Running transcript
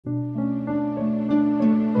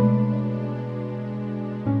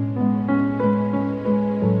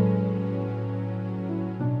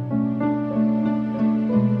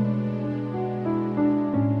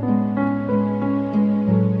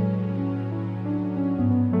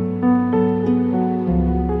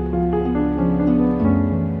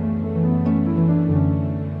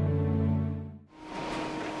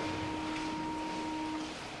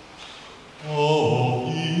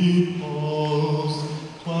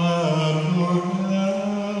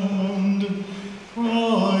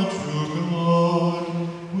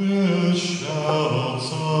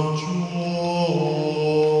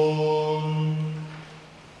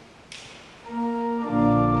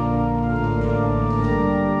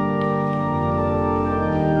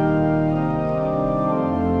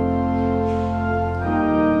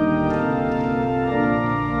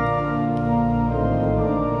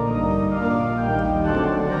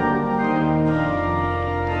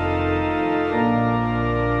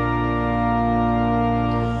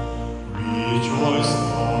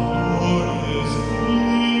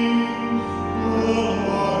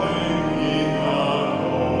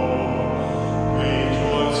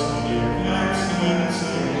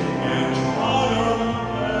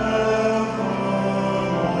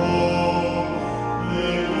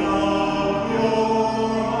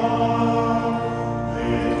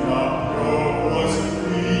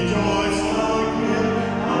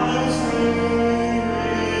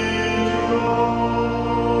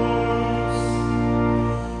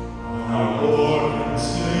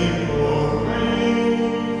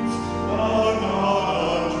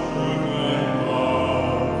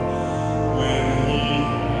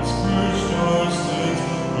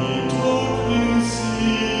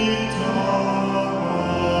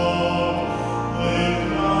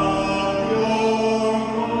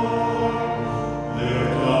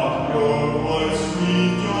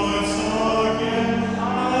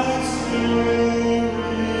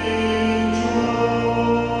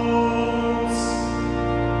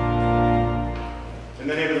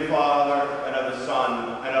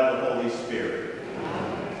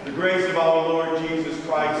grace of our Lord Jesus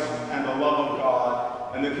Christ and the love of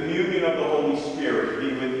God and the communion of the Holy Spirit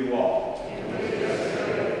be with you all.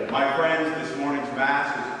 My friends, this morning's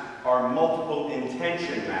Mass is our multiple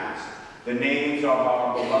intention Mass, the names of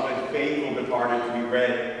our beloved faithful departed to be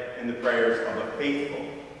read in the prayers of the faithful.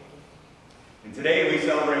 And today we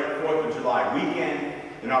celebrate 4th of July weekend,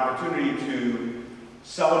 an opportunity to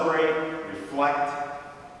celebrate, reflect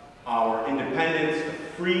our independence, the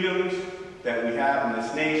freedoms that we have in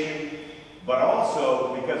this nation, but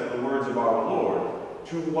also, because of the words of our Lord,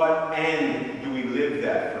 to what end do we live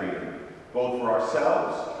that freedom? Both for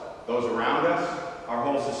ourselves, those around us, our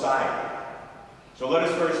whole society. So let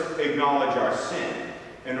us first acknowledge our sin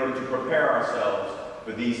in order to prepare ourselves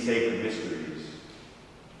for these sacred mysteries.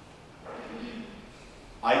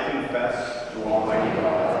 I confess to Almighty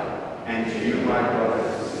God and to you, my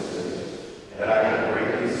brothers and sisters, that I have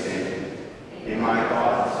greatly sinned in my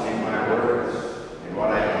thoughts, in my words, in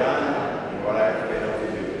what I have done, and what I have failed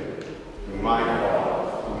to do. Through my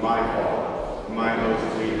fault, through my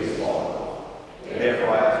most grievous fault. Therefore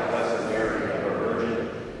I ask Blessed Mary, ever Virgin,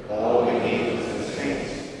 all the angels and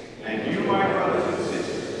saints, and you, my brothers and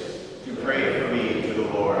sisters, to pray for me to the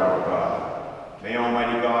Lord our God. May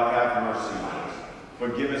Almighty God have mercy on us,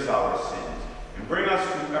 forgive us our sins, and bring us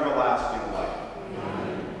to everlasting life.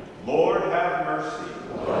 Amen. Lord, have mercy.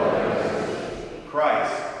 Lord, have mercy.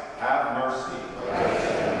 Christ, have mercy.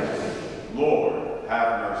 Christ, have mercy. Lord,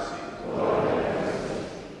 have mercy. Lord, have mercy.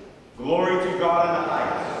 Glory to God in the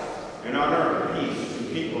highest, and on earth peace to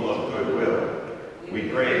people of good will. We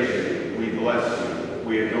praise you, we bless you,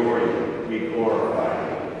 we adore you, we glorify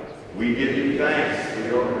you. We give you thanks for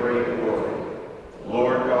your great glory.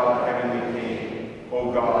 Lord God, heavenly King,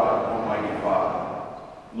 O God, almighty Father,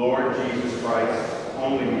 Lord Jesus Christ,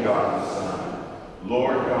 only begotten Son,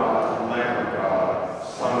 Lord God, Lamb of God,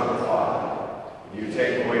 Son of the Father, you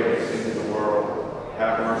take away the sins of the world,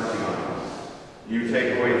 have mercy on us. You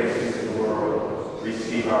take away the sins of the world,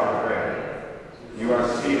 receive our prayer. You are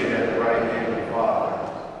seated at the right hand of the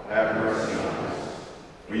Father, have mercy on us.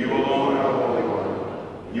 For you alone are the Holy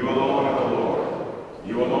One, you alone are the Lord,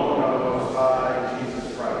 you alone are the Most High,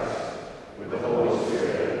 Jesus Christ, with the Holy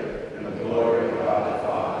Spirit and the glory of God the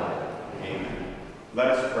Father. Amen. Let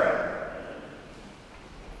us pray.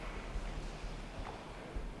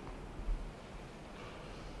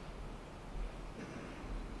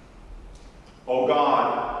 O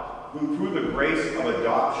God, who through the grace of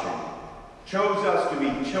adoption chose us to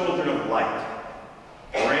be children of light,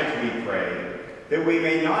 grant, we pray, that we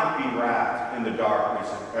may not be wrapped in the darkness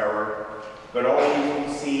of error, but always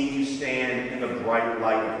be seen to stand in the bright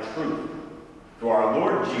light of truth. Through our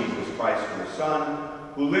Lord Jesus Christ, your Son,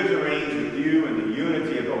 who lives and reigns with you in the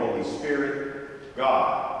unity of the Holy Spirit,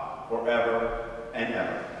 God, forever and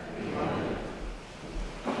ever. Amen.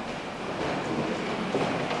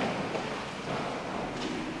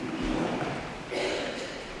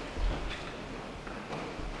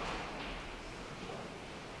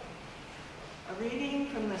 A reading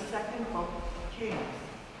from the second book of Kings.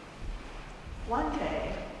 One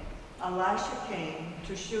day, Elisha came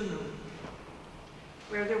to Shunem,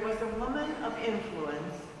 where there was a woman of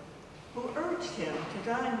influence who urged him to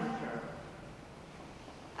dine with her.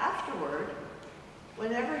 Afterward,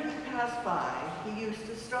 whenever he passed by, he used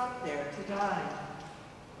to stop there to dine.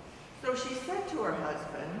 So she said to her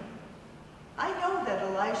husband, I know that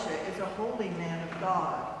Elisha is a holy man of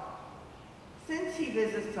God. Since he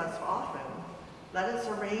visits us often, let us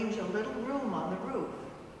arrange a little room on the roof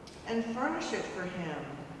and furnish it for him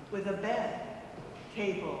with a bed,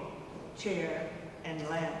 table, chair, and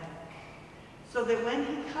lamp, so that when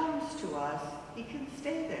he comes to us, he can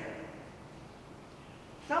stay there.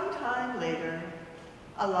 Sometime later,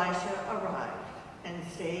 Elisha arrived and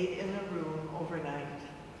stayed in the room overnight.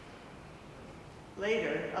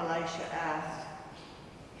 Later, Elisha asked,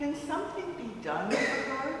 Can something be done for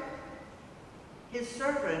her? His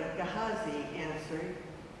servant Gehazi answered,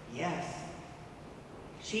 Yes.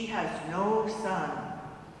 She has no son,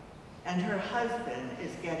 and her husband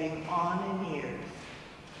is getting on in years.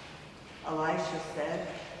 Elisha said,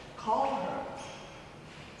 Call her.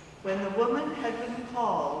 When the woman had been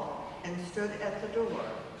called and stood at the door,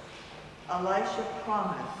 Elisha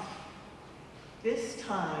promised, This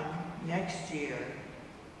time next year,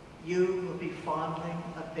 you will be fondling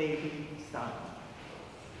a baby son.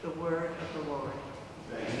 The word of the Lord.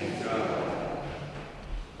 Thank you, God.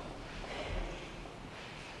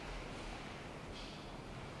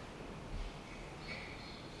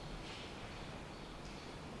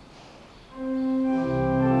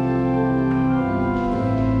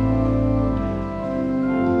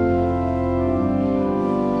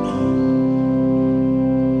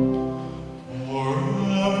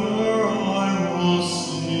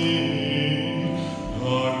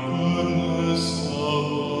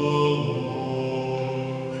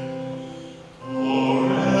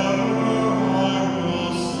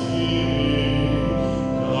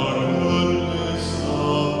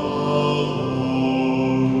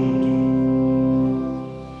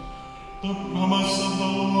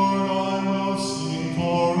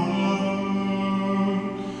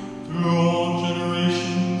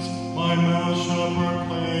 shall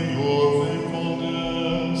proclaim your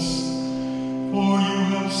faithfulness. For you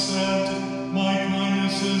have said, my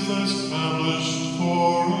kindness is established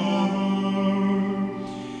forever.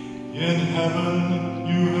 In heaven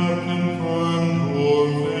you have confirmed your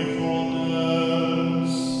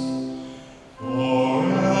faithfulness.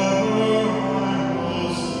 Forever I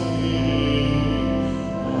will sing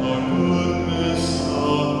the goodness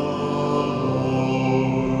of the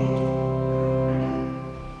Lord.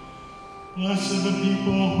 Blessed the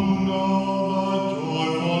people who know the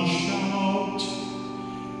joyful shout.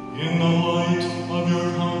 In the light of your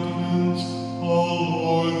countenance, O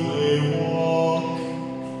Lord, they walk.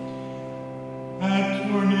 At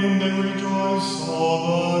your name they rejoice all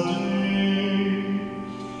the day,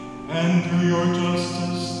 and through your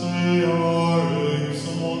justice they are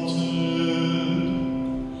exalted.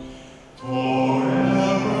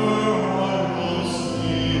 Forever I will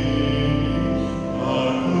sing the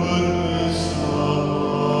goodness of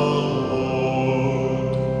the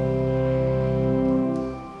Lord.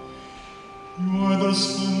 You are the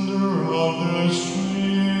splendor of their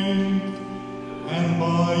strength, and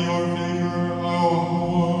by your favor our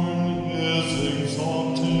horn is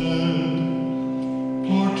exalted.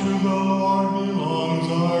 For to the Lord belongs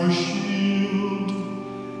our shield,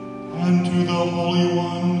 and to the Holy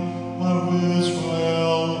One of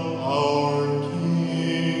Israel our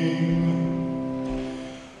King.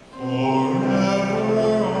 Forever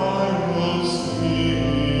I will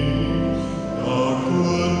sing the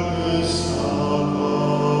goodness of the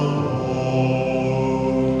Lord.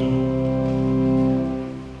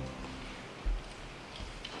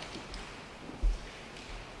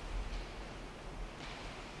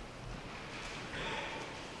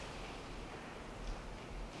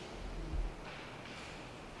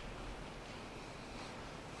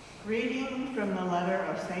 Reading from the letter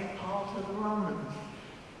of St. Paul to the Romans.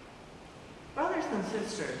 Brothers and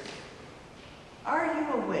sisters, are you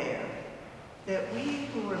aware that we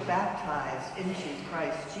who were baptized into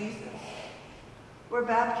Christ Jesus were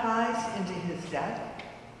baptized into his death?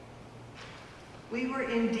 We were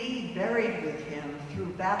indeed buried with him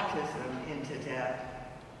through baptism into death,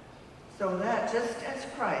 so that just as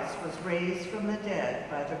Christ was raised from the dead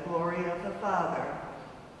by the glory of the Father,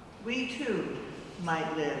 we too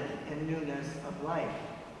might live in newness of life.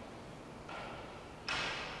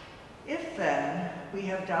 If then we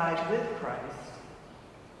have died with Christ,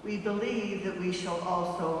 we believe that we shall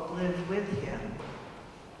also live with him.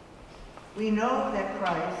 We know that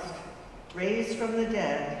Christ, raised from the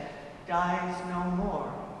dead, dies no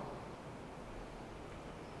more.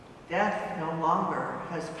 Death no longer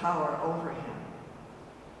has power over him.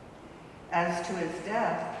 As to his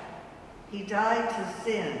death, he died to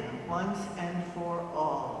sin once and for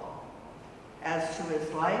all. As to his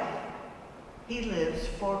life, he lives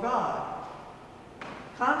for God.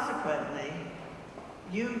 Consequently,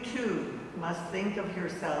 you too must think of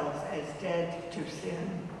yourselves as dead to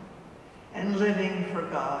sin and living for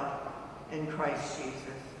God in Christ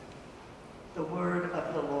Jesus. The word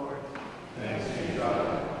of the Lord. Thanks be to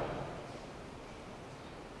God.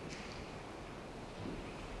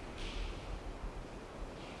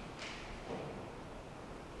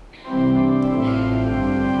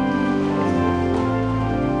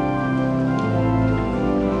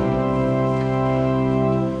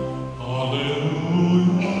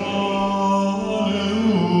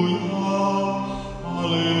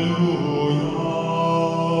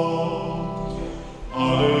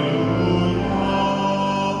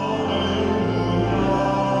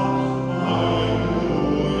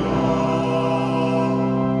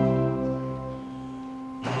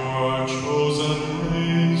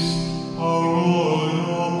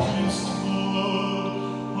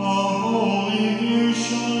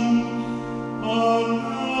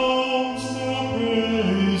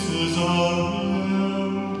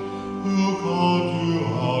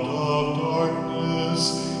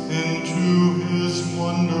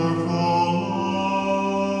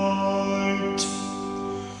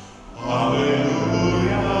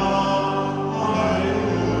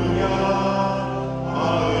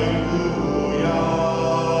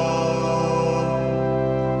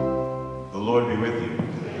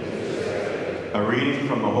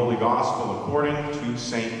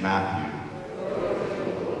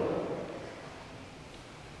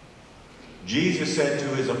 Jesus said to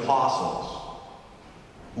his apostles,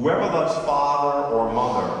 "Whoever loves father or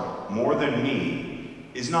mother more than me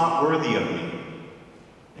is not worthy of me,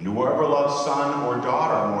 and whoever loves son or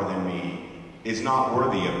daughter more than me is not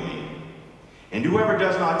worthy of me. And whoever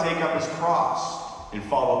does not take up his cross and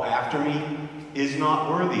follow after me is not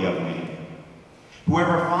worthy of me.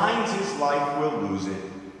 Whoever finds his life will lose it,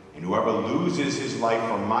 and and whoever loses his life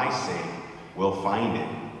for my sake will find it.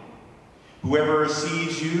 Whoever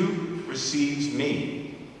receives you receives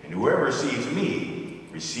me, and whoever receives me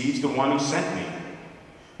receives the one who sent me.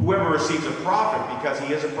 Whoever receives a prophet because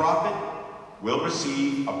he is a prophet will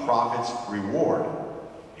receive a prophet's reward.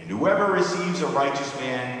 And whoever receives a righteous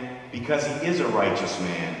man because he is a righteous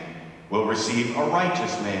man will receive a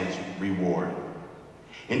righteous man's reward.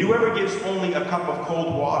 And whoever gives only a cup of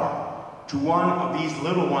cold water to one of these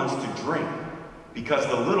little ones to drink, because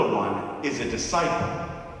the little one is a disciple,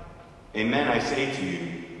 amen, I say to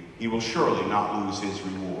you, he will surely not lose his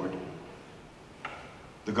reward.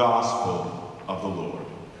 The Gospel of the Lord.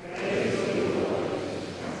 Praise to you, Lord.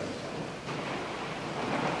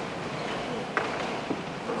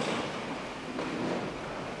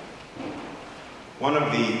 One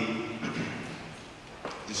of the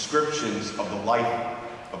descriptions of the life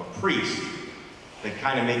of a priest that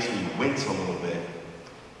kind of makes me wince a little bit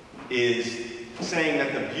is saying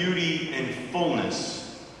that the beauty and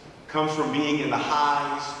fullness comes from being in the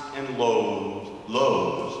highs and lows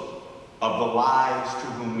of the lives to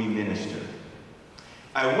whom we minister.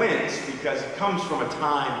 I wince because it comes from a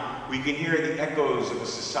time where you can hear the echoes of a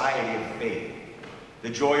society of faith,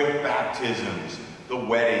 the joy of baptisms, the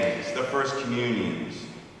weddings, the first communions,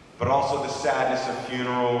 but also the sadness of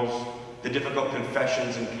funerals, the difficult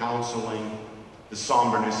confessions and counseling, the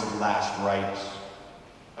somberness of last rites.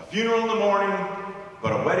 A funeral in the morning,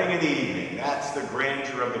 but a wedding in the evening. That's the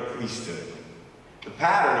grandeur of the priesthood. The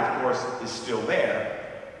pattern, of course, is still there,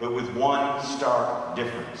 but with one stark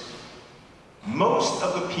difference. Most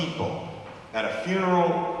of the people at a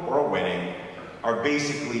funeral or a wedding are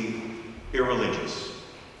basically irreligious.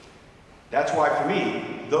 That's why, for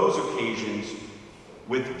me, those occasions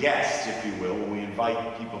with guests, if you will, when we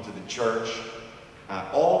invite people to the church,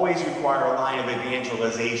 always require a line of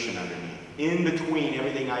evangelization underneath. In between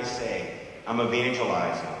everything I say, I'm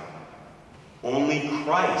evangelizing. Only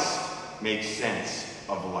Christ makes sense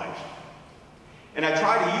of life. And I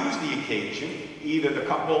try to use the occasion, either the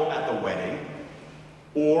couple at the wedding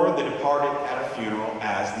or the departed at a funeral,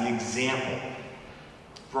 as the example.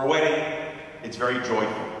 For a wedding, it's very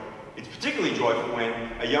joyful. It's particularly joyful when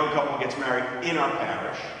a young couple gets married in our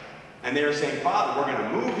parish, and they're saying, Father, we're going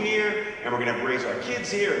to move here, and we're going to raise our kids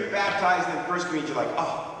here, and baptize them. First communion, you're like,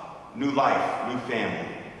 oh, new life, new family.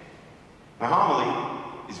 My homily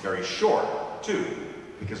is very short, too,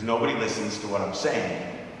 because nobody listens to what I'm saying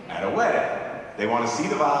at a wedding. They want to see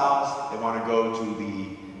the vows, they want to go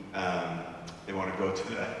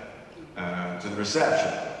to the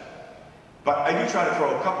reception. But I do try to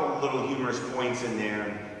throw a couple of little humorous points in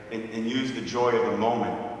there and use the joy of the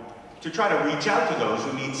moment to try to reach out to those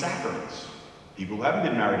who need sacraments. People who haven't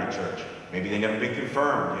been married in church. Maybe they've never been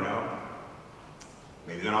confirmed, you know.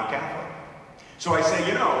 Maybe they're not Catholic. So I say,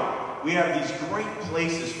 you know, we have these great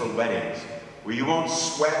places for weddings where you won't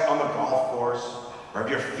sweat on the golf course, or have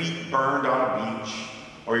your feet burned on a beach,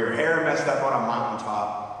 or your hair messed up on a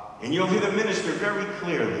mountaintop, and you'll hear the minister very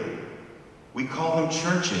clearly. We call them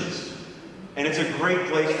churches, and it's a great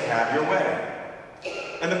place to have your wedding.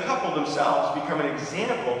 And the couple themselves become an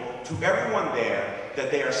example to everyone there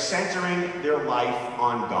that they are centering their life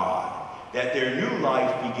on God, that their new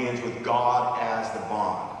life begins with God as the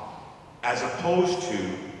bond, as opposed to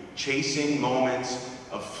chasing moments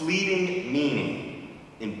of fleeting meaning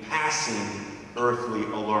in passing earthly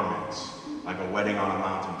allurements, like a wedding on a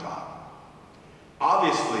mountaintop.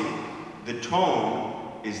 Obviously, the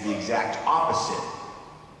tone is the exact opposite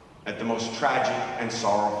at the most tragic and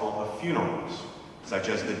sorrowful of funerals, such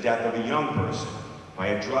as the death of a young person by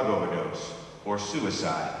a drug overdose or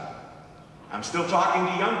suicide. I'm still talking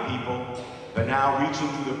to young people, but now reaching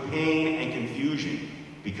through the pain and confusion,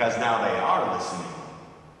 because now they are listening.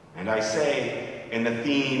 And I say, in the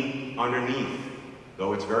theme underneath,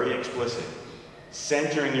 though it's very explicit,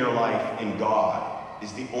 centering your life in God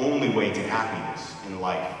is the only way to happiness in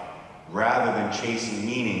life, rather than chasing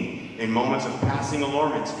meaning in moments of passing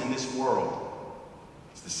allurements in this world.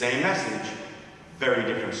 It's the same message, very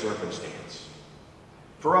different circumstance.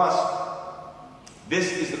 For us,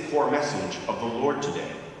 this is the core message of the Lord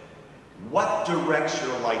today. What directs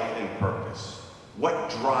your life and purpose?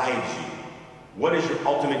 What drives you? What is your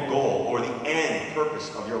ultimate goal or the end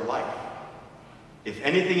purpose of your life? If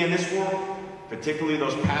anything in this world, particularly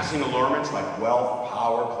those passing allurements like wealth,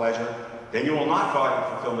 power, pleasure, then you will not find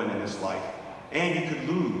fulfillment in this life, and you could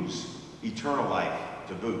lose eternal life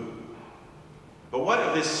to boot. But what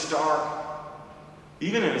of this stark,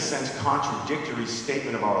 even in a sense contradictory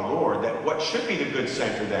statement of our Lord, that what should be the good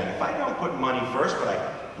center then? If I don't put money first, but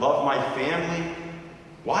I love my family,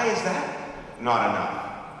 why is that not enough?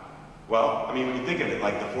 Well, I mean, when you think of it,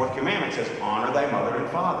 like the fourth commandment says, honor thy mother and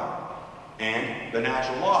father. And the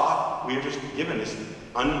natural law, we are just given this,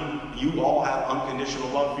 you all have unconditional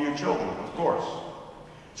love for your children, of course.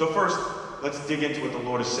 So first, let's dig into what the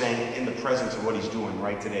Lord is saying in the presence of what he's doing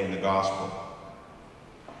right today in the gospel.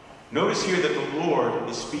 Notice here that the Lord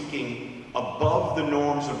is speaking above the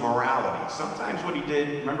norms of morality. Sometimes what he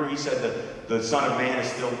did, remember he said that the Son of Man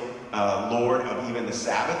is still Lord of even the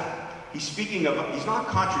Sabbath. He's speaking of, he's not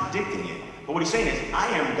contradicting it, but what he's saying is, I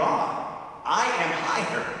am God. I am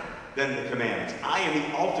higher than the commandments. I am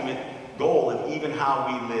the ultimate goal of even how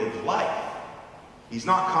we live life. He's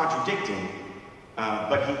not contradicting,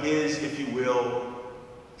 but he is, if you will,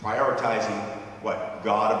 prioritizing what?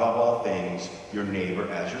 God above all things, your neighbor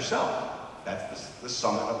as yourself. That's the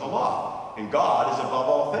summit of the law. And God is above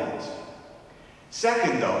all things.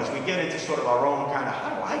 Second, though, as we get into sort of our own kind of, how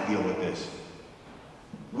do I deal with this?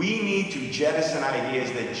 We need to jettison ideas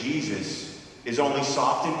that Jesus is only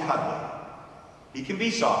soft and cuddly. He can be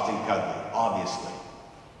soft and cuddly, obviously.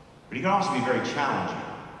 But he can also be very challenging.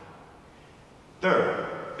 Third,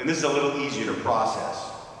 and this is a little easier to process,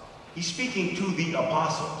 he's speaking to the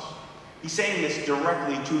apostles. He's saying this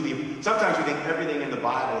directly to the... Sometimes we think everything in the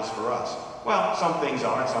Bible is for us. Well, some things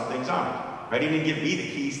are and some things aren't. Right? He didn't give me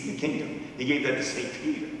the keys to the kingdom. He gave that to St.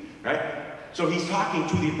 Peter. Right? So he's talking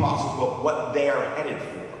to the apostles about what they're headed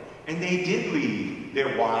for. And they did leave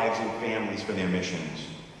their wives and families for their missions.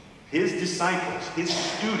 His disciples, his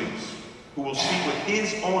students, who will speak with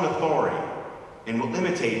his own authority and will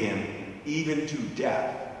imitate him even to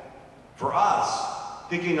death. For us,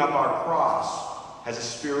 picking up our cross has a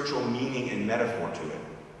spiritual meaning and metaphor to it.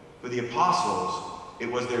 For the apostles, it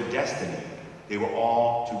was their destiny. They were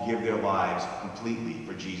all to give their lives completely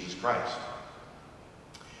for Jesus Christ.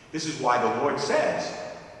 This is why the Lord says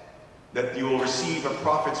that you will receive a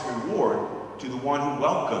prophet's reward to the one who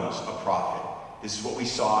welcomes a prophet. This is what we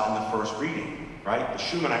saw in the first reading, right? The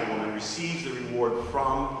Shunammite woman receives the reward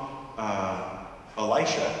from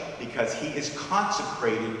Elisha because he is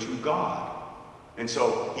consecrated to God. And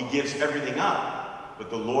so he gives everything up, but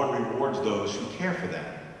the Lord rewards those who care for them.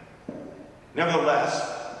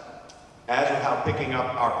 Nevertheless, as with how picking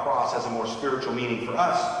up our cross has a more spiritual meaning for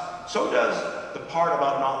us, so does the part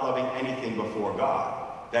about not loving anything before God.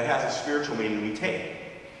 That has a spiritual meaning we take.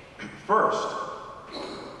 First,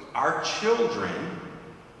 our children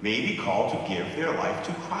may be called to give their life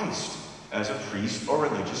to Christ as a priest or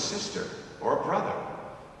religious sister or a brother,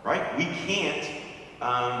 right? We can't,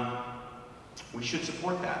 we should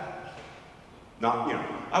support that. Not, you know,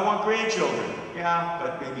 I want grandchildren. Yeah,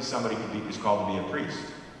 but maybe somebody is called to be a priest.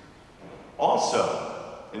 Also,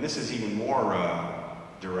 and this is even more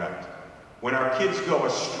direct, when our kids go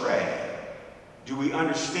astray, do we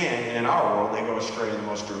understand, and in our world they go astray in the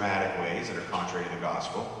most dramatic ways that are contrary to the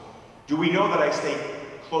gospel, do we know that I stay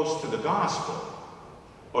close to the gospel,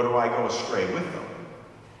 or do I go astray with them?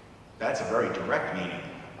 That's a very direct meaning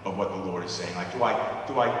of what the Lord is saying. Like,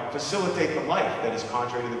 do I facilitate the life that is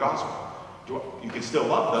contrary to the gospel? You can still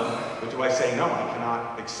love them, but do I say, no, I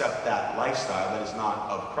cannot accept that lifestyle that is not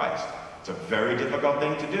of Christ? It's a very difficult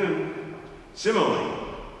thing to do. Similarly,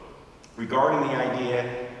 regarding the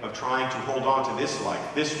idea of trying to hold on to this life,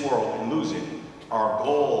 this world, and lose it, our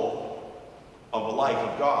goal of a life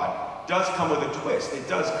of God does come with a twist. It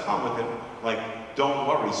does come with it, like, don't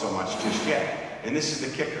worry so much just yet. And this is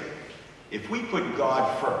the kicker. If we put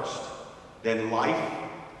God first, then life,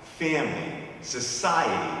 family,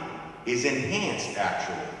 society is enhanced,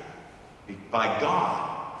 actually, by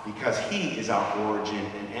God, because he is our origin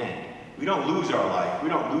and end. We don't lose our life. We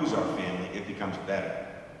don't lose our family. It becomes better.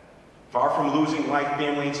 Far from losing life,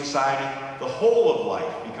 family, and society, the whole of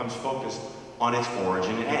life becomes focused on its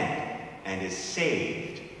origin and end, and is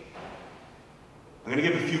saved. I'm going to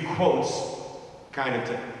give a few quotes, kind of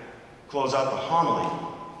to close out the homily.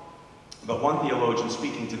 But one theologian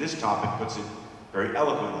speaking to this topic puts it very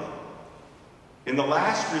eloquently. In the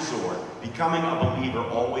last resort, becoming a believer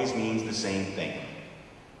always means the same thing.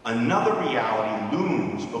 Another reality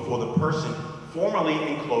looms before the person formerly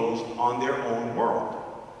enclosed on their own world.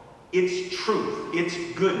 Its truth, its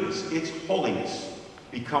goodness, its holiness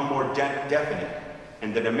become more definite,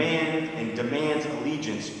 and the demands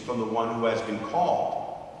allegiance from the one who has been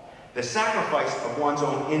called. The sacrifice of one's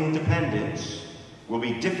own independence will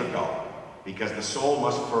be difficult because the soul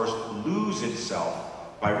must first lose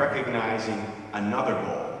itself by recognizing another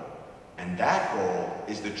goal, and that goal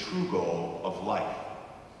is the true goal of life.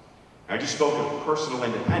 I just spoke of personal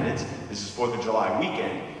independence. This is 4th of July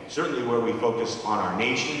weekend, certainly where we focus on our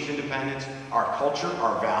nation's independence, our culture,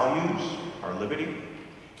 our values, our liberty.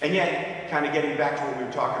 And yet, kind of getting back to what we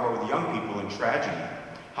were talking about with young people in tragedy,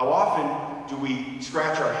 how How often do we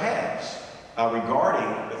scratch our heads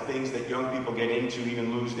regarding the things that young people get into,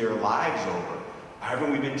 even lose their lives over?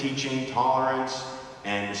 Haven't we been teaching tolerance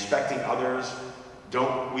and respecting others?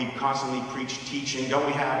 Don't we constantly preach teaching? Don't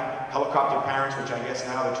we have helicopter parents, which I guess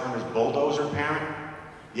now the term is bulldozer parent?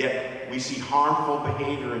 Yet we see harmful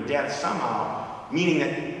behavior and death somehow, meaning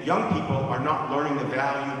that young people are not learning the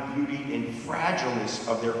value, beauty, and fragileness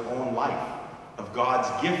of their own life, of God's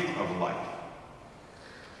gift of life.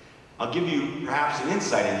 I'll give you perhaps an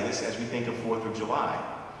insight into this as we think of 4th of July.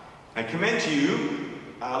 I commend to you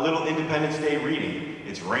a little Independence Day reading.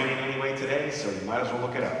 It's raining anyway today, so you might as well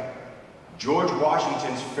look it up. George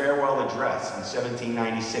Washington's farewell address in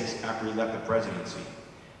 1796 after he left the presidency.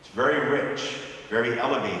 It's very rich, very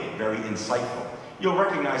elevated, very insightful. You'll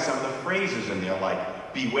recognize some of the phrases in there,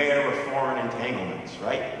 like, beware of foreign entanglements,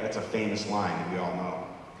 right? That's a famous line that we all know.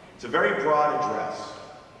 It's a very broad address.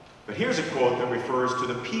 But here's a quote that refers to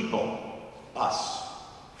the people, us,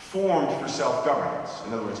 formed for self-governance.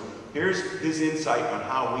 In other words, here's his insight on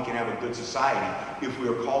how we can have a good society if we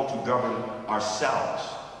are called to govern ourselves.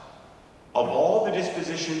 Of all the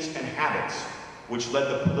dispositions and habits which led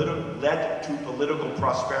to political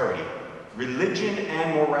prosperity, religion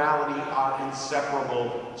and morality are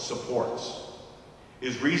inseparable supports.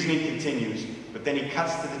 His reasoning continues, but then he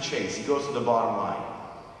cuts to the chase. He goes to the bottom line.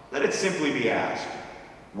 Let it simply be asked,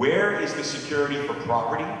 where is the security for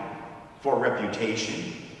property, for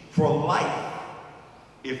reputation, for life,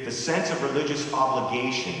 if the sense of religious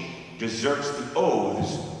obligation deserts the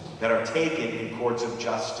oaths that are taken in courts of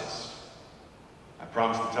justice? I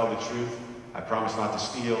promise to tell the truth. I promise not to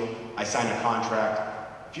steal. I sign a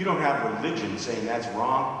contract. If you don't have religion saying that's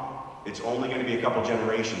wrong, it's only going to be a couple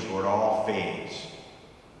generations where it all fades.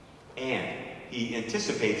 And he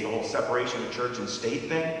anticipates the whole separation of church and state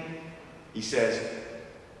thing. He says,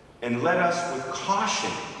 and let us with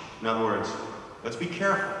caution, in other words, let's be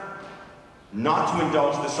careful, not to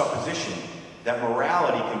indulge the supposition that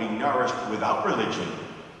morality can be nourished without religion,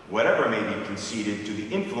 whatever may be conceded to the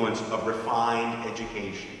influence of refined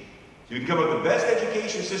education. So you can come up with the best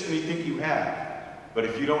education system you think you have, but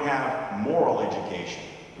if you don't have moral education,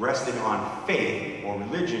 resting on faith or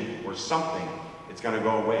religion or something, it's going to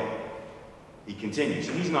go away. He continues,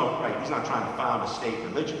 and he's not trying to found a state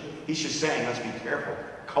religion. He's just saying, let's be careful,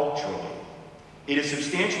 culturally. It is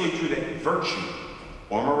substantially true that virtue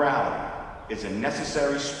or morality is a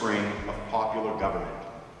necessary spring of popular government,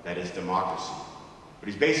 that is democracy. What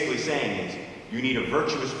he's basically saying is, you need a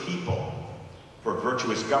virtuous people for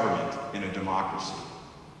virtuous government in a democracy.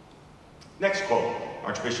 Next quote,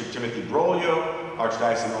 Archbishop Timothy Broglio,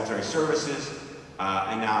 Archdiocese of Military Services,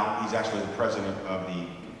 and now he's actually the president of the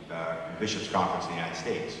Bishops' Conference in the United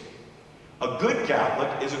States. A good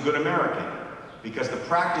Catholic is a good American, because the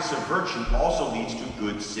practice of virtue also leads to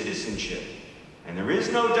good citizenship. And there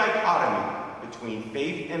is no dichotomy between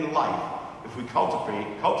faith and life if we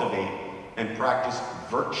cultivate and practice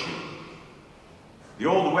virtue. The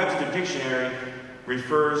Old Webster Dictionary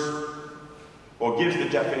refers or gives the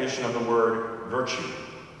definition of the word virtue: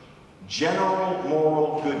 general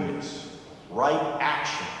moral goodness, right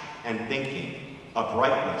action and thinking,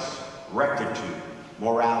 uprightness, rectitude,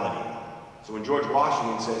 morality. So when George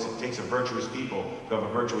Washington says it takes a virtuous people to have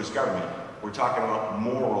a virtuous government, we're talking about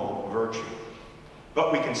moral virtue.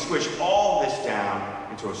 But we can squish all this down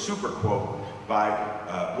into a super quote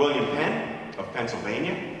by William Penn of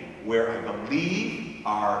Pennsylvania, where I believe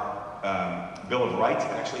our Bill of Rights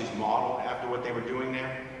actually is modeled after what they were doing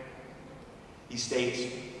there. He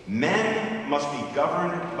states, men must be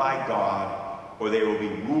governed by God, or they will be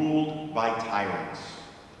ruled by tyrants.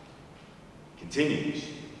 Continues,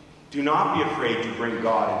 do not be afraid to bring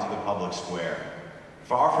God into the public square.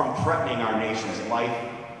 Far from threatening our nation's life,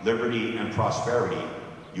 liberty, and prosperity,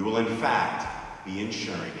 you will in fact be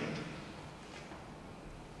ensuring it.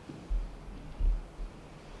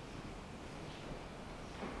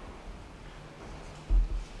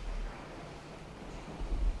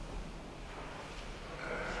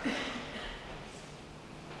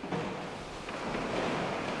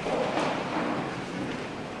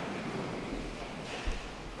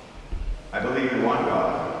 I believe in one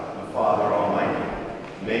God, the Father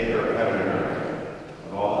Almighty, maker of heaven and earth,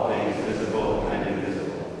 of all things visible and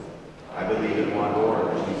invisible. I believe in one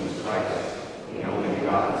Lord, Jesus Christ, the only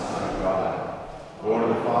begotten Son of God, born of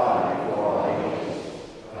the Father before all ages,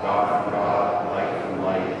 God from God, light from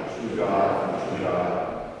light, true God from true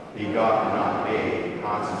God, begotten, not made,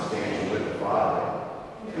 consubstantial with the Father.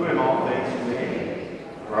 To him all things were made.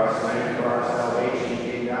 For our sin and for our salvation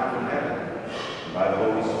he came down from heaven, and by the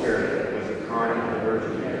Holy Spirit was incarnate of the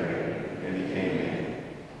Virgin Mary, and became man.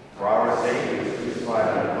 For our sake, he was crucified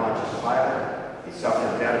under Pontius Pilate. He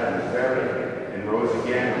suffered death and was buried, and rose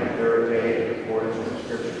again on the third day in accordance with the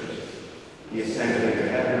Scriptures. He ascended into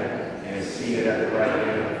heaven and is seated at the right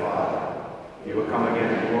hand of the Father. He will come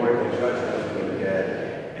again in glory to judge the living and the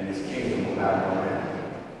dead, and his kingdom will have no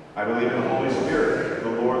end. I believe in the Holy Spirit,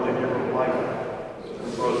 the Lord, the giver of life,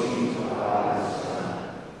 who proceeds from the Father and the Son,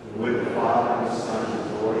 who with the Father and the Son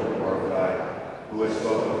is Lord and glorified, who has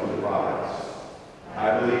spoken from the prophets.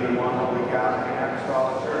 I believe in one holy Catholic and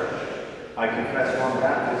Apostolic Church. I confess one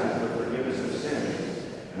baptism for the forgiveness of sins,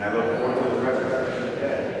 and I look forward to the resurrection of the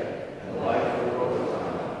dead and the life of the world to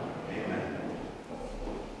come. Amen.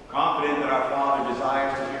 Confident that our Father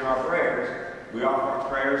desires to hear our prayers, we offer our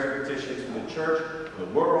prayers and petitions for the church, for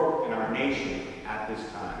the world, and our nation at this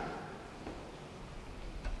time.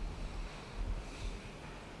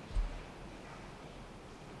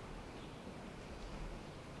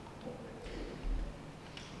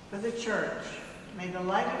 For the church, may the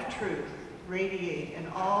light of truth radiate in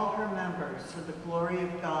all her members to the glory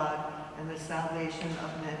of God and the salvation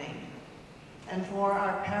of many. And for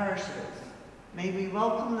our parishes, may we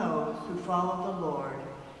welcome those who follow the Lord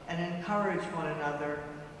and encourage one another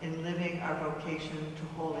in living our vocation to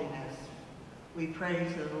holiness. We pray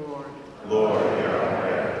to the Lord. Lord, hear our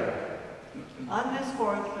prayer. On this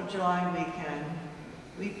 4th of July weekend,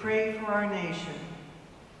 we pray for our nation.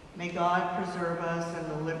 May God preserve us in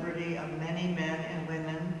the liberty of many men and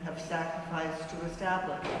women have sacrificed to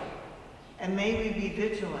establish. And may we be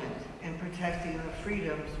vigilant in protecting the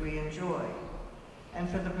freedoms we enjoy, and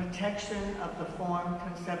for the protection of the form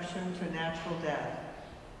conception to natural death,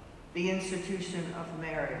 the institution of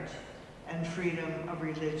marriage, and freedom of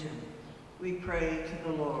religion. We pray to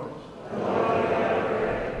the Lord.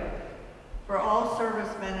 For all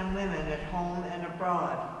servicemen and women at home and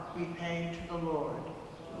abroad, we pray to the Lord.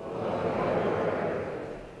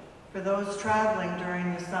 For those traveling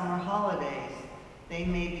during the summer holidays, they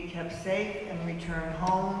may be kept safe and return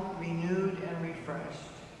home renewed and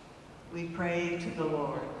refreshed. We pray to the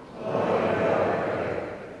Lord.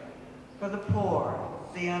 For the poor,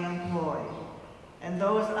 the unemployed, and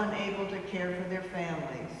those unable to care for their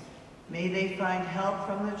families, may they find help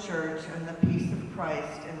from the church and the peace of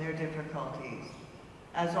Christ in their difficulties.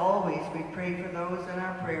 As always, we pray for those in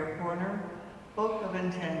our prayer corner, book of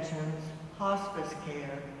intentions, hospice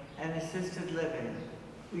care, and assisted living.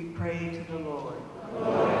 We pray to the Lord.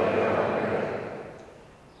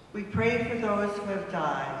 We pray for those who have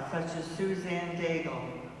died, such as Suzanne Daigle,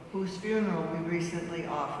 whose funeral we recently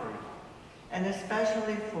offered, and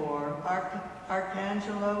especially for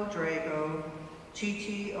Arcangelo Drago,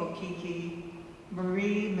 Chichi Okiki,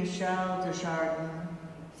 Marie Michelle Desjardins,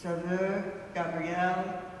 Saveur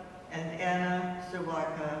Gabrielle, and Anna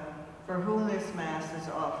Sawaka, for whom this Mass is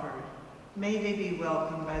offered. May they be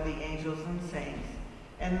welcomed by the angels and saints,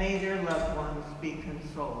 and may their loved ones be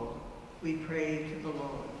consoled. We pray to the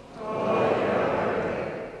Lord.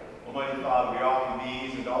 Almighty Father, we offer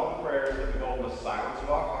these and all the prayers that we hold in the silence of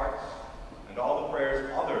our hearts, and all the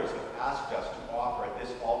prayers others have asked us to offer at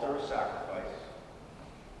this altar of sacrifice.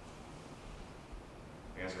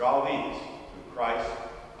 We ask all these through Christ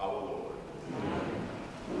our Lord.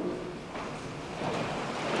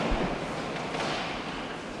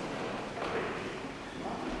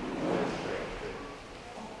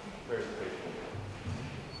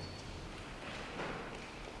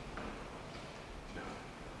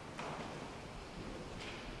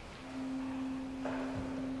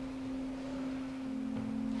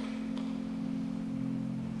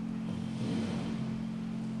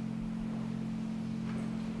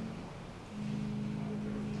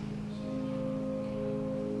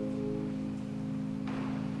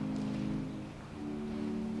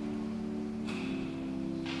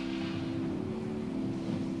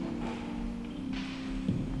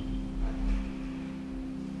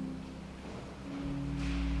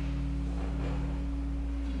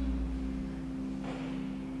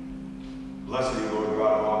 Blessed are you, Lord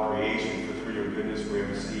God of all creation, for through your goodness we have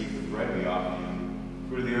received the bread we offer you.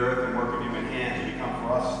 Through the earth and work of human hands, you become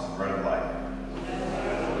for us the bread of life.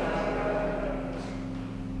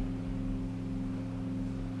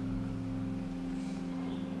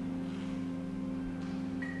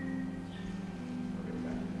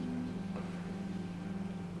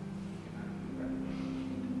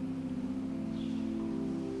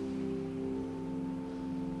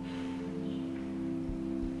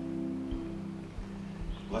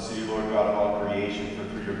 Blessed are you, Lord God of all creation, for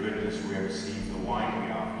through your goodness we have received the wine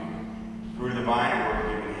we offer you. Through the divine work of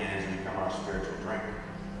human hands, you become our spiritual drink.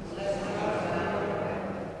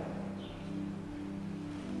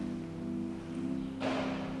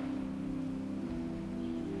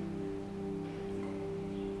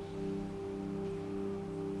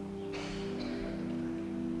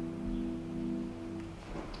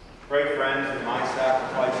 Pray, friends, that my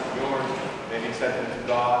sacrifice and yours may be acceptable to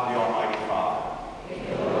God, the Almighty Father.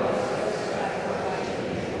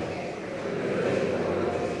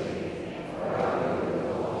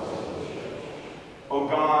 O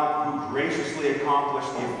God, who graciously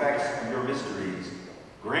accomplished the effects of your mysteries,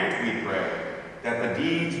 grant, we pray, that the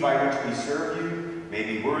deeds by which we serve you may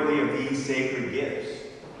be worthy of these sacred gifts.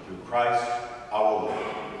 Through Christ our Lord.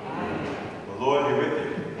 Amen. The Lord be with you.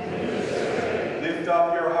 And with your spirit. Lift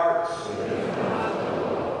up your hearts.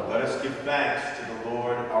 Let us give thanks to the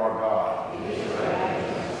Lord our God.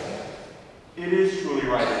 It is truly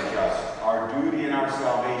right and just, our duty and our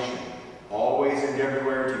salvation, always and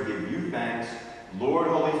everywhere to give you thanks, Lord,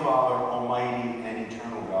 Holy Father, Almighty and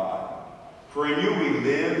eternal God. For in you we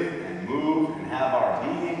live and move and have our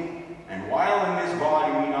being, and while in this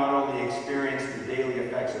body we not only experience the daily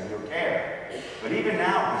effects of your care, but even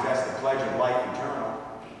now possess the pledge of life eternal.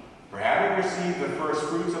 For having received the first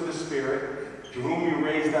fruits of the Spirit, to whom you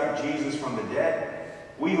raised up Jesus from the dead,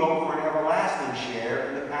 we hope for an everlasting share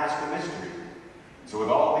in the Paschal mystery. So with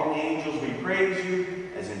all the angels we praise you,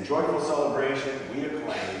 as in joyful celebration we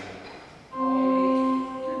acclaim, Holy,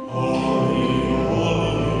 holy,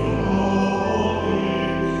 holy,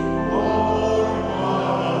 Lord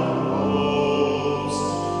God of hosts,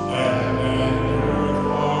 heaven and earth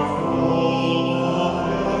are full of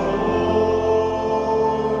your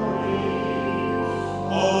glory.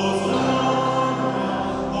 Hosanna,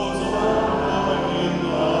 Hosanna in the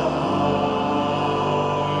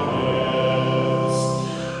highest.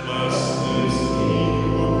 Blessed is he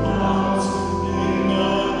who comes in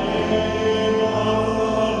the name of the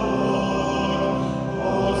Lord.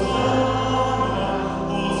 Hosanna,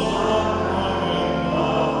 Hosanna in the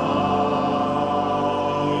highest.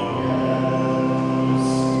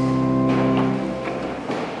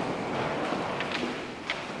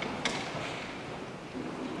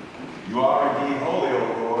 You are indeed holy, O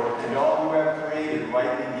Lord, and all you have created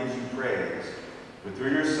rightly gives you praise. For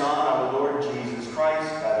through your Son, our Lord Jesus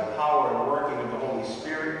Christ, by the power and working of the Holy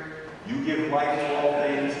Spirit, you give life to all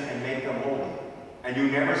things and make them holy. And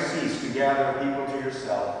you never cease to gather a people to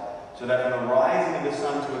yourself, so that from the rising of the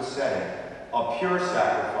sun to its setting, a pure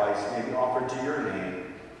sacrifice may be offered to your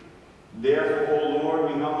name. Therefore, O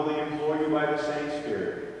Lord, we humbly implore you by the same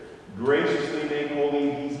Spirit, graciously make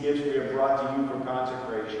holy these gifts we have brought to you for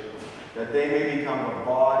consecration, that they may become the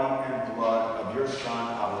body and blood of your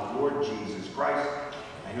Son, our Lord Jesus Christ,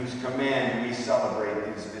 and whose command we celebrate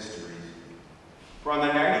these mysteries. For on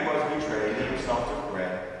the night he was betrayed, he himself took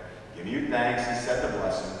bread, giving you thanks, he said the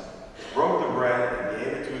blessing, broke the bread, and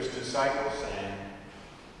gave it to his disciples, saying,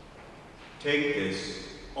 "Take this,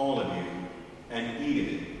 all of you, and eat of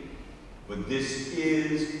it, but this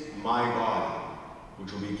is my body,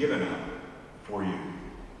 which will be given up for you."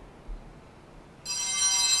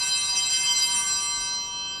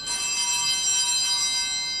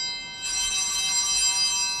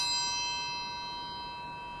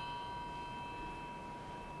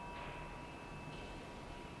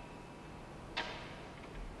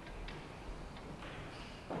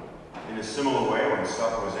 In a similar way, when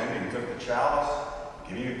supper was ended, he took the chalice,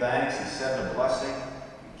 giving you thanks, he said the blessing,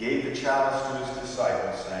 he gave the chalice to his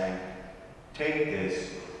disciples, saying, "Take this,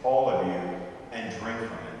 all of you, and drink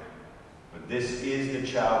from it. But this is the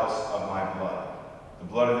chalice of my blood, the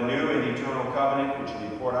blood of the new and eternal covenant, which will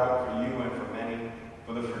be poured out for you and for many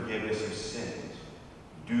for the forgiveness of sins.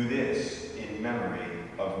 Do this in memory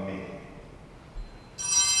of me."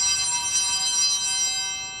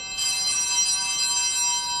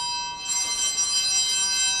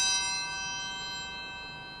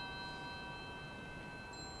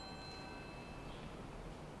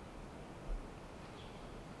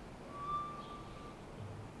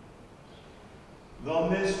 The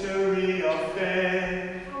mystery of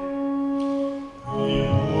faith. We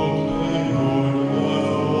proclaim your death, O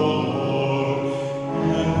Lord,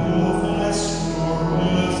 and profess your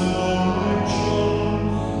resurrection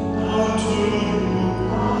until you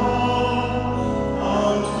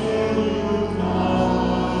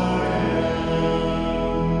come again.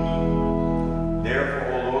 Therefore,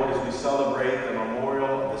 O Lord, as we celebrate the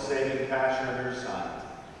memorial of the saving passion of your Son,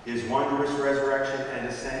 his wondrous resurrection and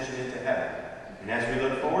ascension into heaven, and as we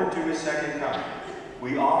look forward to his second coming,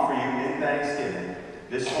 we offer you in thanksgiving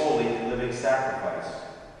this holy and living sacrifice.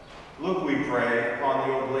 Look, we pray, upon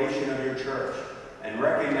the oblation of your church, and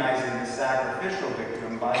recognizing the sacrificial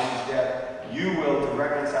victim by whose death you will to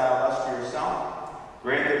reconcile us to yourself,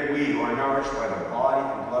 grant that we, who are nourished by the body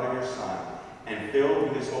and blood of your Son, and filled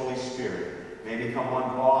with his Holy Spirit, may become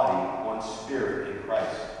one body, one spirit in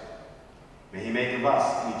Christ. May he make of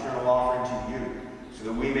us an eternal offering to you, so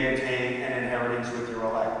that we may obtain an inheritance with your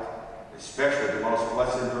elect. especially the most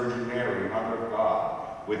blessed Virgin Mary, Mother of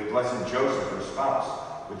God, with blessed Joseph, her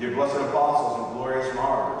spouse, with your blessed apostles and glorious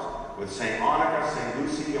martyrs, with St. Monica, St.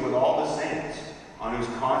 Lucy, and with all the saints, on whose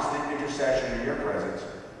constant intercession in your presence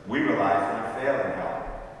we rely for unfailing help.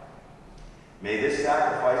 May this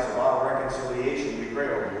sacrifice of our reconciliation, we pray,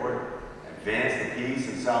 O Lord, advance the peace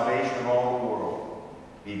and salvation of all the world.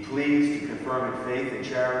 Be pleased to confirm in faith and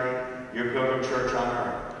charity your pilgrim church on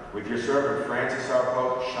earth, with your servant Francis our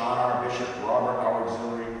Pope, Sean our Bishop, Robert our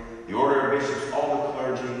Auxiliary, the order of bishops, all the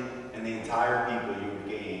clergy, and the entire people you have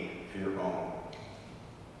gained for your own.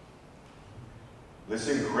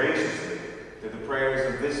 Listen graciously to the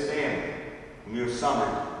prayers of this family whom you have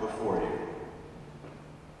summoned before you.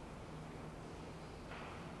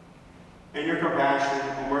 In your compassion,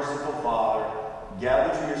 O merciful Father,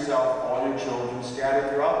 gather to yourself all your children scattered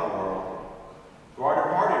throughout the world, to our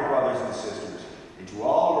departed brothers and sisters, and to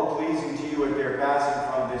all who are pleasing to you at their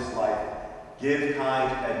passing from this life, give kind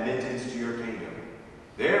admittance to your kingdom.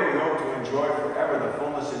 There we hope to enjoy forever the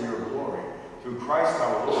fullness of your glory, through Christ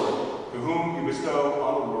our Lord, through whom you bestow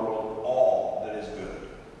on the world all that is good.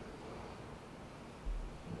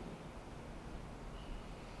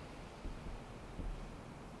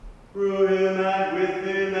 Through him and with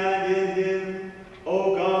him and in him,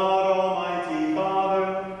 O God, Almighty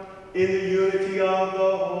Father, in the unity of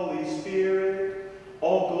the Holy Spirit,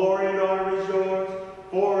 all glory and honor is yours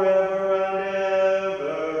forever and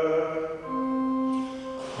ever.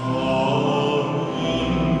 Amen. Amen.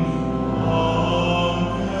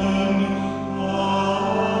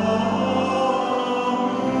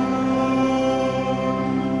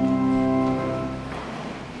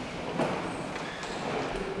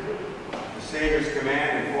 The Savior's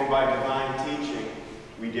command, informed by divine teaching,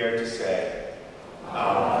 we dare to say,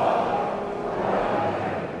 Our Father,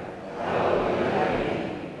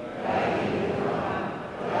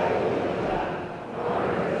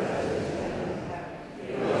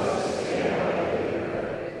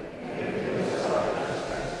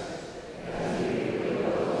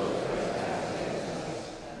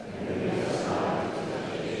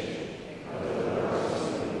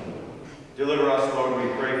 deliver us, Lord, we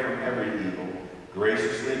pray, from every evil.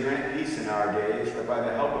 Graciously grant peace in our days, that by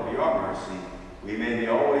the help of your mercy we may be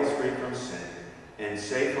always free from sin and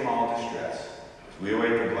safe from all distress, as we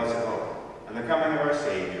await the blessed hope and the coming of our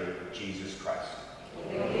Savior, Jesus Christ.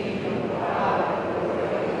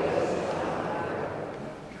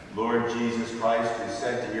 Lord Jesus Christ, who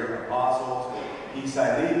said to your apostles, "Peace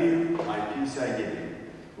I leave you, my peace I give you,"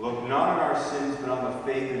 look not on our sins, but on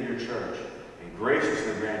the faith of your church, and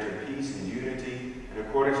graciously grant her peace and unity in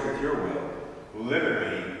accordance with your will, who live and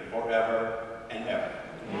reign forever and ever.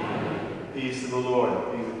 Amen. Peace of the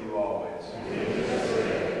Lord be with you always.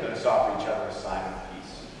 Let us offer each other a sign of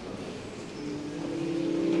peace.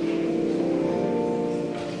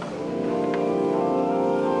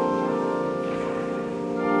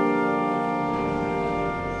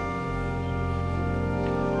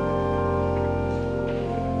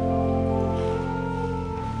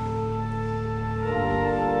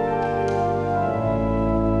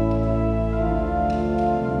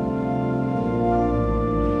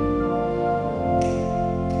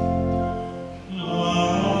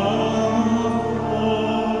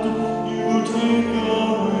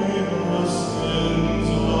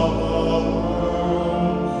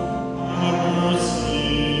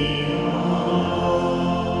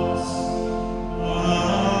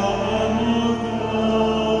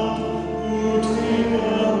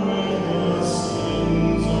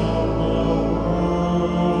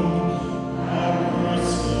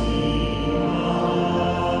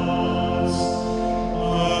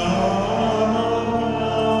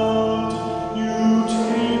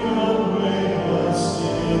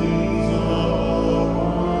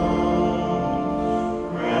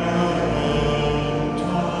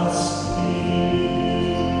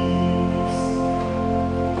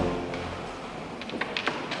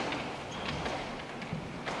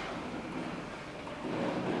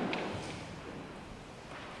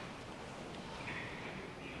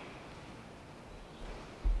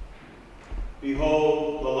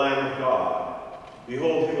 Behold the Lamb of God.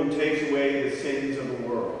 Behold him who takes away the sins of the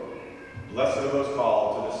world. Blessed are those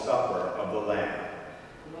called to the supper of the Lamb.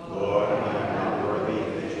 Lord, I am not worthy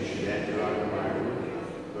that you should enter under my roof,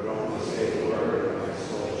 but only say the word, and my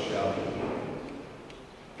soul shall be healed.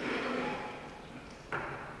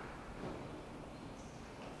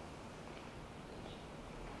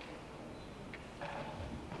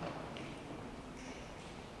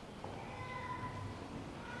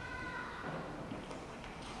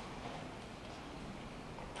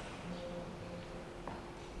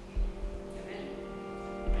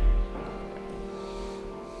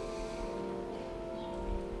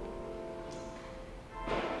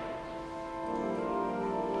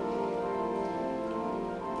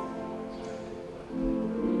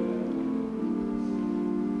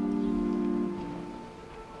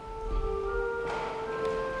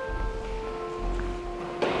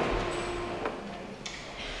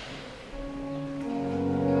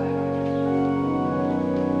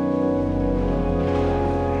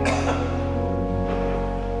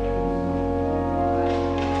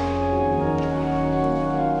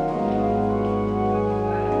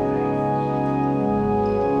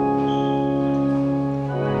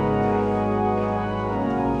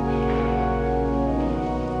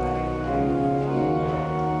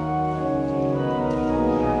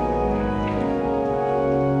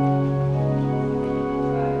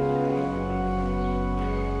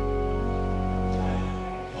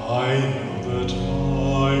 that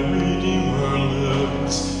my Redeemer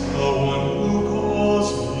lives, the one who calls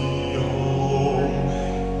me home.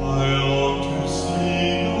 I long to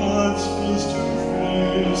see God's face to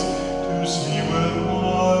face, to see with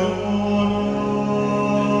my own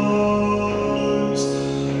eyes.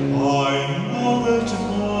 I know that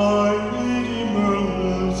my Redeemer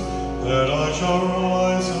lives, that I shall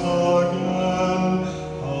rise again.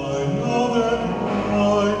 I know that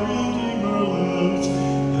my Redeemer lives,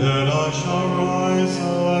 that I shall rise again.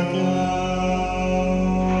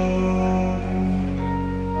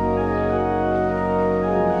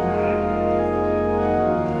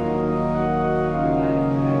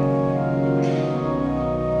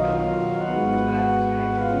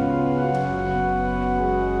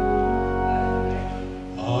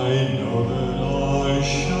 I know that I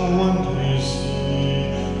shall one day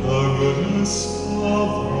see the goodness of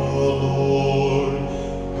the Lord,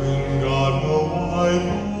 when God will wipe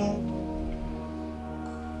all.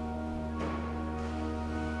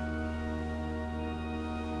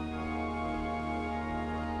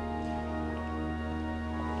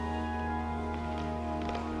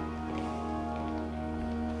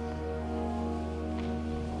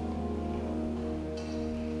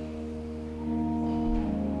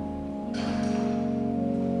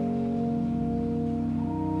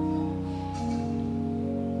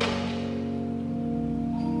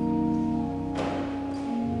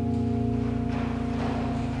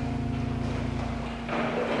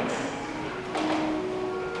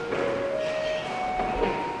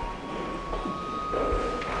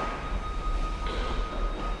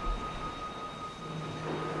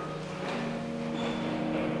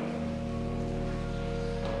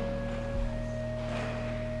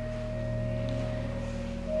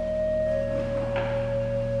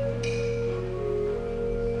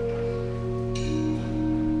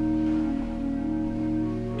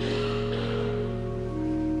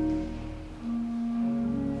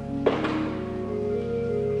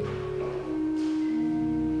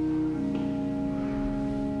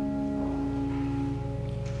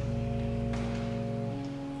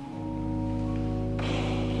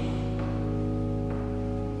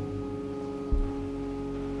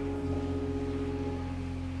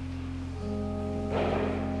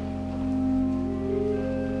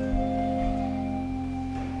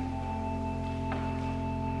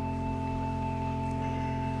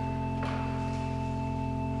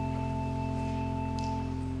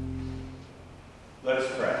 Let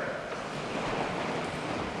us pray.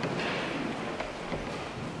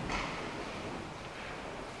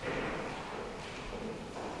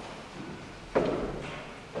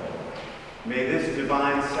 May this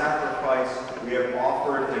divine sacrifice we have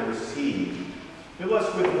offered and received fill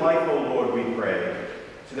us with life, O Lord, we pray,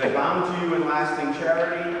 so that bound to you in lasting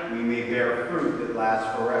charity, we may bear fruit that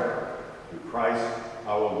lasts forever. Through Christ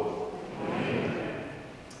our Lord. Amen.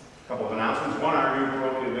 A couple of announcements. One, our new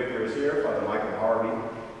parochial vicar is here, Father Michael Harvey.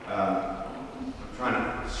 Trying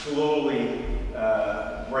to slowly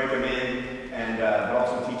break him in, and but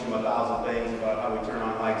also teach him 1,000 things about how we turn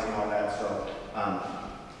on lights and all that. So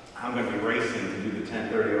I'm going to be racing to do the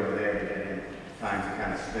 10:30 over there to get in time to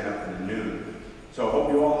kind of spin up to the noon. So I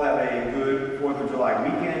hope you all have a good 4th of July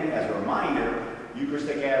weekend. As a reminder,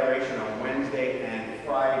 Eucharistic Adoration on Wednesday and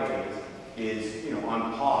Fridays is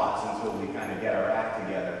on pause until we kind of get our act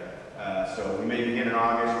together. So we may begin in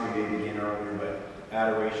August, we may begin earlier, but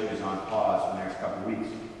adoration is on pause for the next couple of weeks,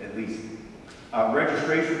 at least.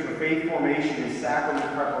 Registration for faith formation and sacrament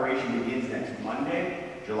preparation begins next Monday,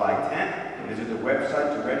 July 10th. Visit the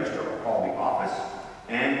website to register or call the office.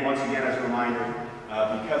 And once again, as a reminder,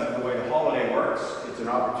 because of the way the holiday works, it's an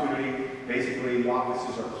opportunity. Basically, the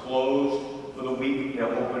offices are closed for the week. They'll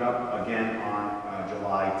open up again on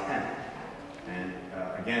July 10th. And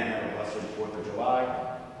again, have a blessed 4th of July,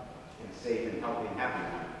 and safe and healthy and happy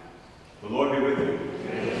one. The Lord be with you.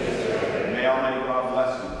 And may Almighty God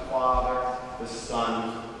bless you, the Father, the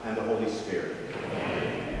Son, and the Holy Spirit.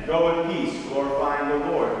 Amen. Go in peace, glorifying the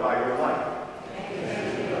Lord by your life.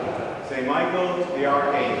 Saint Michael, the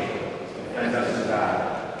Archangel, defend us in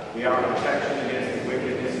battle. Be our protection against the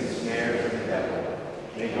wickedness and snares of the devil.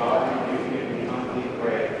 May God